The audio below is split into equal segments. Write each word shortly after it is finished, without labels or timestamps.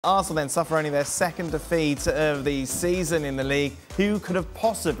Arsenal then suffer only their second defeat of the season in the league. Who could have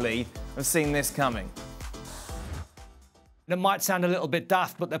possibly have seen this coming? It might sound a little bit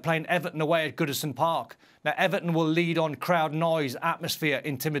daft, but they're playing Everton away at Goodison Park. Now, Everton will lead on crowd noise, atmosphere,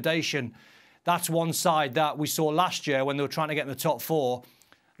 intimidation. That's one side that we saw last year when they were trying to get in the top four.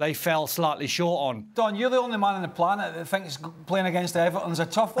 They fell slightly short on. Don, you're the only man on the planet that thinks playing against Everton's a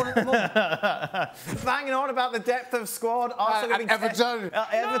tough one at the moment. Banging on about the depth of squad. Arsenal Everton.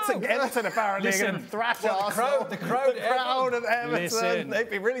 Everton apparently are going to thrash Arsenal. The crowd of Everton. Listen.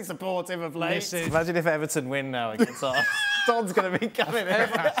 They've been really supportive of late. Listen. Imagine if Everton win now against Arsenal. Don's going to be coming in.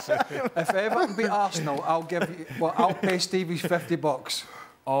 If Everton beat Arsenal, I'll pay Stevie's $50.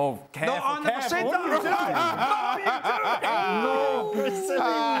 Oh, careful, No, I never said that. No,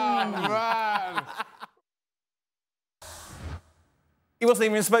 Man. He wasn't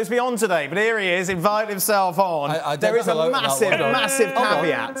even supposed to be on today, but here he is, invited himself on. There is a massive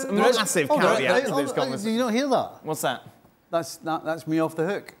caveat to this conversation. Did you not hear that? What's that? That's me off the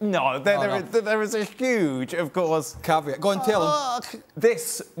hook. No, there is a huge, of course, Caveat. Go and tell him.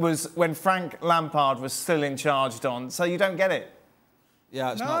 This was when Frank Lampard was still in charge, Don, so you don't get it.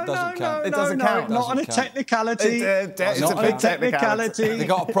 Yeah, it doesn't count. It doesn't count. Not on a technicality. It's not a on big a technicality. They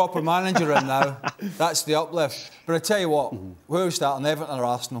got a proper manager in now. That's the uplift. But I tell you what, where are we starting, Everton or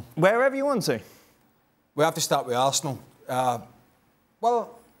Arsenal? Wherever you want to. We have to start with Arsenal.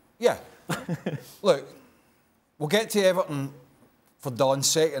 Well, yeah. Look, we'll get to Everton for Don's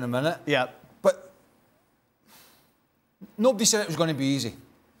sake in a minute. Yeah. But nobody said it was going to be easy.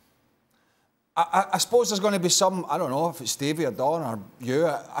 I suppose there's going to be some, I don't know if it's Stevie or Don or you,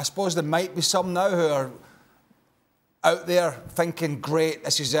 I suppose there might be some now who are out there thinking, great,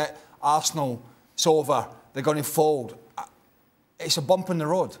 this is it, Arsenal, it's over, they're going to fold. It's a bump in the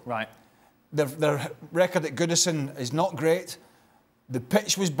road. Right. Their record at Goodison is not great. The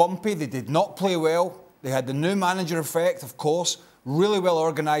pitch was bumpy, they did not play well. They had the new manager effect, of course, really well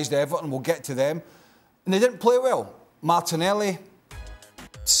organised Everton, we'll get to them. And they didn't play well. Martinelli,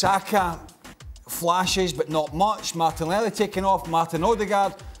 Saka, flashes, but not much. Martinelli taking off. Martin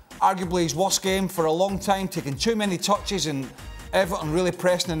Odegaard, arguably his worst game for a long time, taking too many touches, and Everton really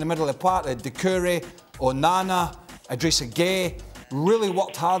pressing in the middle of the park. Doucouré, Onana, Idrissa Gueye, really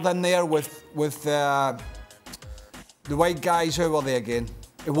worked hard in there with the white guys. Who were they again?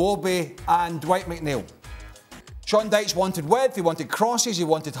 Iwobi and Dwight McNeil. Sean Dyche wanted width, he wanted crosses, he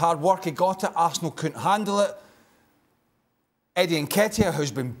wanted hard work, he got it. Arsenal couldn't handle it. Eddie Nketiah,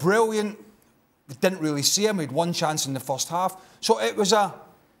 who's been brilliant, didn't really see him. He had one chance in the first half. So it was a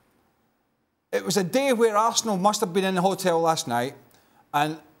day where Arsenal must have been in the hotel last night,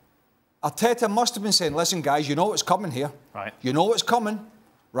 and Arteta must have been saying, listen, guys, you know what's coming here. Right. You know what's coming,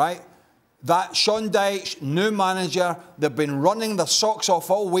 right? That Sean Dyche, new manager, they've been running their socks off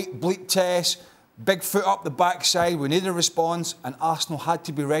all week, bleep tests, big foot up the backside, we need a response, and Arsenal had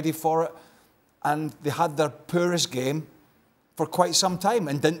to be ready for it, and they had their poorest game for quite some time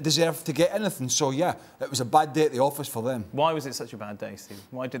and didn't deserve to get anything. So, yeah, it was a bad day at the office for them. Why was it such a bad day, Steve?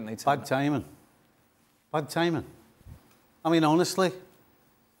 Why didn't they Bad timing. Bad timing. I mean, honestly,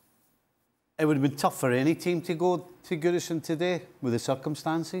 it would have been tough for any team to go to Goodison today with the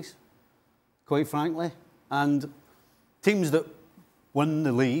circumstances, quite frankly. And teams that win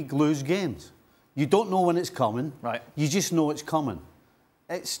the league lose games. You don't know when it's coming. Right. You just know it's coming.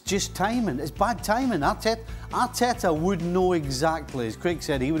 It's just timing. It's bad timing. Arteta would know exactly, as Craig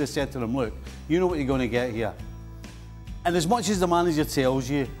said, he would have said to them, look, you know what you're going to get here. And as much as the manager tells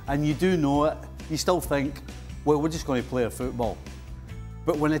you, and you do know it, you still think, well, we're just going to play our football.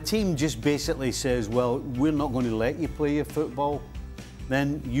 But when a team just basically says, well, we're not going to let you play your football,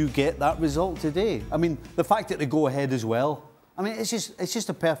 then you get that result today. I mean, the fact that they go ahead as well, I mean, it's just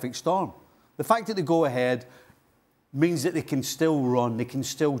a perfect storm. The fact that they go ahead means that they can still run, they can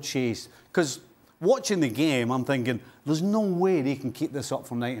still chase. Because watching the game, I'm thinking, there's no way they can keep this up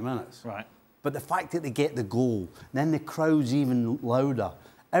for 90 minutes. Right. But the fact that they get the goal, then the crowd's even louder,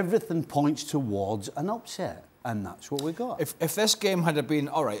 everything points towards an upset. And that's what we got. If this game had been,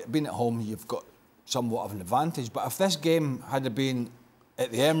 all right, being at home, you've got somewhat of an advantage. But if this game had been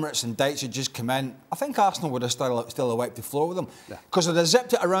at the Emirates and Dyche had just come in, I think Arsenal would have still wiped the floor with them. Because they'd have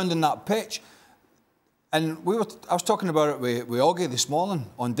zipped it around in that pitch. And I was talking about it with Augie this morning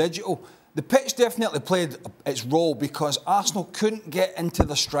on digital. The pitch definitely played its role because Arsenal couldn't get into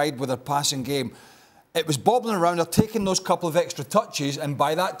their stride with their passing game. It was bobbling around, they're taking those couple of extra touches, and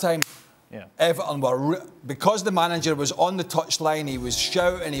by that time, Everton were, because the manager was on the touchline, he was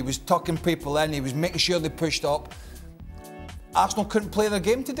shouting, he was tucking people in, he was making sure they pushed up. Arsenal couldn't play their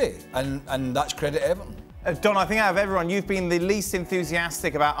game today, and that's credit to Everton. Don, I think out of everyone, you've been the least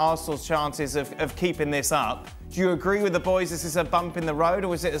enthusiastic about Arsenal's chances of keeping this up. Do you agree with the boys this is a bump in the road,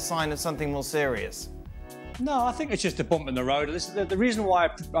 or is it a sign of something more serious? No, I think it's just a bump in the road. The reason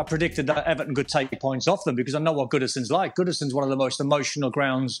why I predicted that Everton could take points off them, because I know what Goodison's like. Goodison's one of the most emotional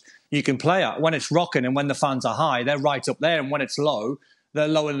grounds you can play at. When it's rocking and when the fans are high, they're right up there. And when it's low, they're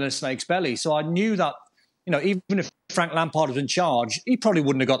lower than a snake's belly. So I knew that, you know, even if Frank Lampard was in charge, he probably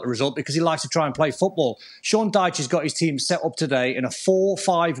wouldn't have got the result because he likes to try and play football. Sean Dyche has got his team set up today in a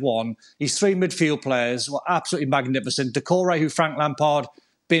 4-5-1. His 3 midfield players were absolutely magnificent. Decore, who Frank Lampard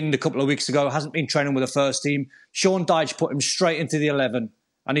binned a couple of weeks ago, hasn't been training with the first team. Sean Dyche put him straight into the 11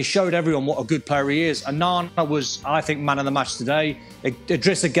 and he showed everyone what a good player he is. And Nana was, I think, man of the match today.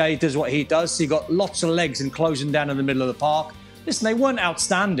 Idrissa Gueye does what he does. So he got lots of legs and closing down in the middle of the park. Listen, they weren't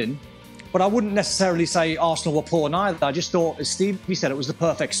outstanding, but I wouldn't necessarily say Arsenal were poor neither. I just thought, as Stevie said, it was the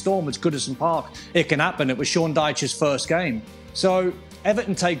perfect storm. It's Goodison Park. It can happen. It was Sean Dyche's first game. So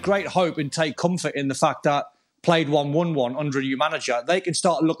Everton take great hope and take comfort in the fact that played 1-1-1 under a new manager. They can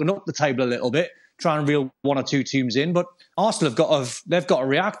start looking up the table a little bit, try and reel 1 or 2 teams in. But Arsenal they've got to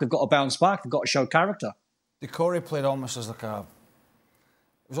react. They've got to bounce back. They've got to show character. Decore played almost as like it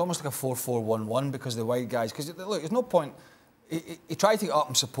was almost like a 4-4-1-1 because of the wide guys. Because look, there's no point. He tried to get up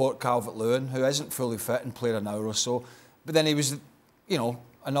and support Calvert-Lewin, who isn't fully fit and played an hour or so. But then he was, you know,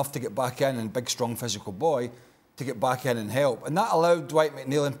 enough to get back in, and big, strong, physical boy, to get back in and help. And that allowed Dwight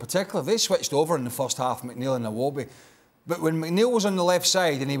McNeil in particular. They switched over in the first half, McNeil and Iwobi. But when McNeil was on the left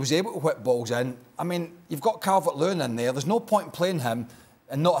side and he was able to whip balls in, I mean, you've got Calvert-Lewin in there. There's no point in playing him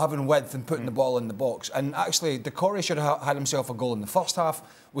and not having width and putting the ball in the box. And actually, Decore should have had himself a goal in the first half.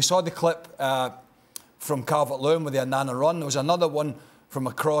 We saw the clip from Calvert-Lewin with the Anana run. There was another one from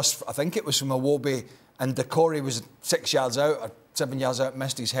across, I think it was from Iwobi, and Decore was 6 yards out or 7 yards out,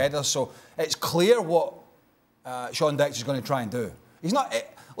 missed his header. So it's clear what Sean Dyche is going to try and do. He's not...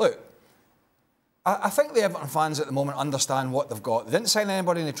 Look, I think the Everton fans at the moment understand what they've got. They didn't sign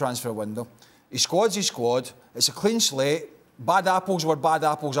anybody in the transfer window. His squad's his squad. It's a clean slate. Bad apples were bad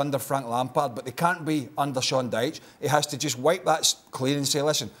apples under Frank Lampard, but they can't be under Sean Dyche. He has to just wipe that clean and say,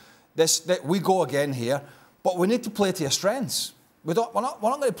 listen, we go again here, but we need to play to your strengths. We're not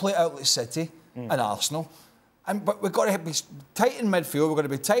going to play out like City and Arsenal. But we've got to be tight in midfield, we've got to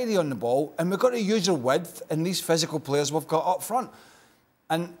be tidy on the ball, and we've got to use our width in these physical players we've got up front.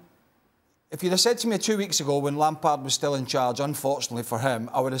 And if you'd have said to me 2 weeks ago when Lampard was still in charge, unfortunately for him,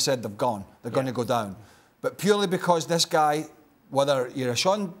 I would have said they've gone. They're going to go down. But purely because this guy, whether you're a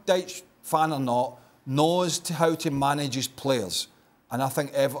Sean Dyche fan or not, knows how to manage his players. And I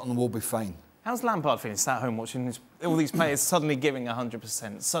think Everton will be fine. How's Lampard feeling sat home watching all these players suddenly giving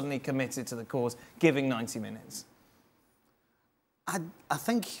 100%, suddenly committed to the cause, giving 90 minutes? I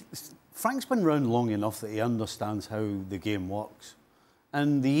think Frank's been around long enough that he understands how the game works.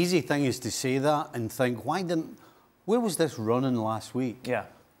 And the easy thing is to say that and think, where was this running last week? Yeah.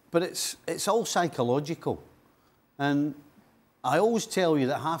 But it's all psychological. And I always tell you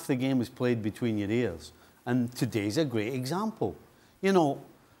that half the game is played between your ears. And today's a great example. You know,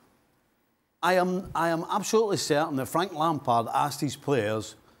 I am absolutely certain that Frank Lampard asked his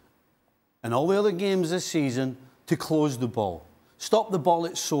players in all the other games this season to close the ball. Stop the ball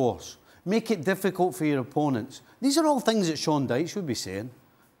at source. Make it difficult for your opponents. These are all things that Sean Dyche would be saying.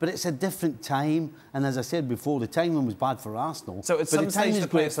 But it's a different time. And as I said before, the timing was bad for Arsenal. So at some stage the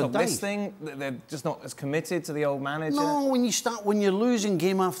players stop listening? They're just not as committed to the old manager? No, when you're losing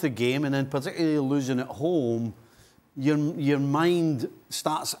game after game, and then particularly losing at home, your mind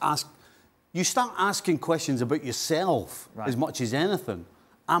starts you start asking questions about yourself as much as anything.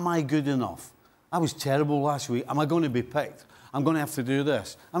 Am I good enough? I was terrible last week. Am I going to be picked? I'm going to have to do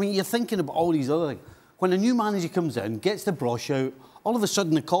this. I mean, you're thinking about all these other things. When a new manager comes in, gets the brush out, all of a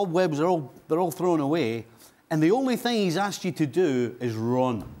sudden the cobwebs they're all thrown away, and the only thing he's asked you to do is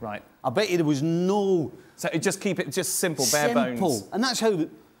run. Right. I bet you there was no... So just keep it just simple, bare bones. And that's how...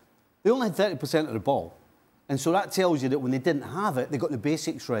 They only had 30% of the ball. And so that tells you that when they didn't have it, they got the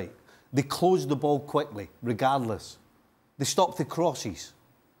basics right. They closed the ball quickly, regardless. They stopped the crosses.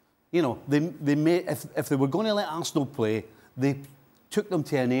 You know, they made... If they were going to let Arsenal play, they took them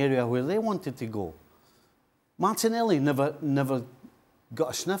to an area where they wanted to go. Martinelli never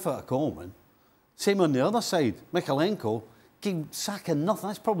got a sniff at Coleman. Same on the other side. Mikalenko gave Saka nothing.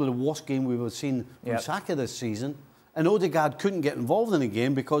 That's probably the worst game we've ever seen from Saka this season. And Odegaard couldn't get involved in the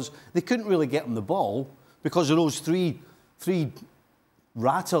game because they couldn't really get him the ball because of those three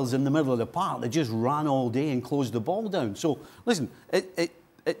rattles in the middle of the park. They just ran all day and closed the ball down. So, listen, it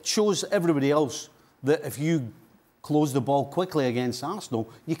shows everybody else that if you close the ball quickly against Arsenal,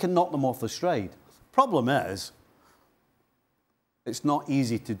 you can knock them off the stride. Problem is, it's not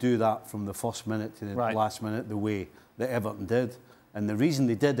easy to do that from the first minute to the last minute the way that Everton did. And the reason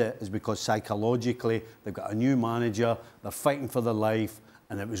they did it is because psychologically they've got a new manager, they're fighting for their life,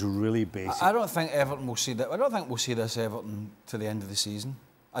 and it was really basic. I don't think Everton will see that. I don't think we'll see this Everton to the end of the season.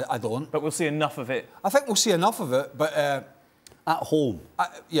 I don't. But we'll see enough of it. I think we'll see enough of it, but at home.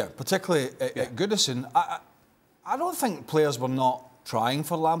 Yeah, particularly at Goodison. I don't think players were not trying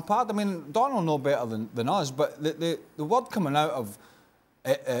for Lampard. I mean, Don will know better than us, but the word coming out of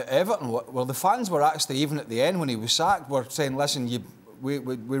Everton, well, the fans were actually, even at the end when he was sacked, were saying, listen, we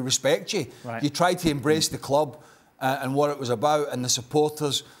respect you. Right. You tried to embrace the club and what it was about and the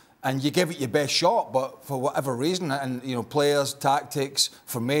supporters, and you give it your best shot, but for whatever reason, and you know, players, tactics,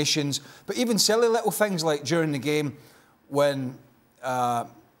 formations, but even silly little things like during the game when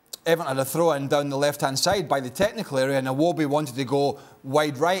Everton had a throw-in down the left-hand side by the technical area, and Iwobi wanted to go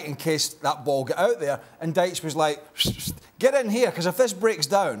wide right in case that ball got out there, and Dyche was like, get in here, because if this breaks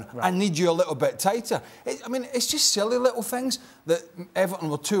down, I need you a little bit tighter. I mean, it's just silly little things that Everton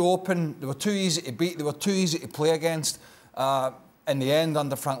were too open, they were too easy to beat, they were too easy to play against. In the end,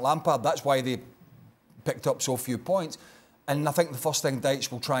 under Frank Lampard, that's why they picked up so few points. And I think the first thing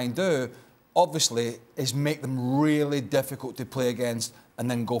Dyche will try and do, obviously, is make them really difficult to play against and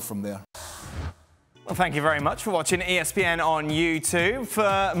then go from there. Well, thank you very much for watching ESPN on YouTube.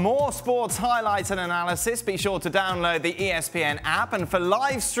 For more sports highlights and analysis, be sure to download the ESPN app. And for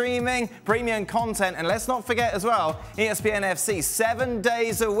live streaming, premium content, and let's not forget as well, ESPN FC 7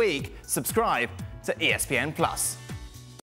 days a week. Subscribe to ESPN+.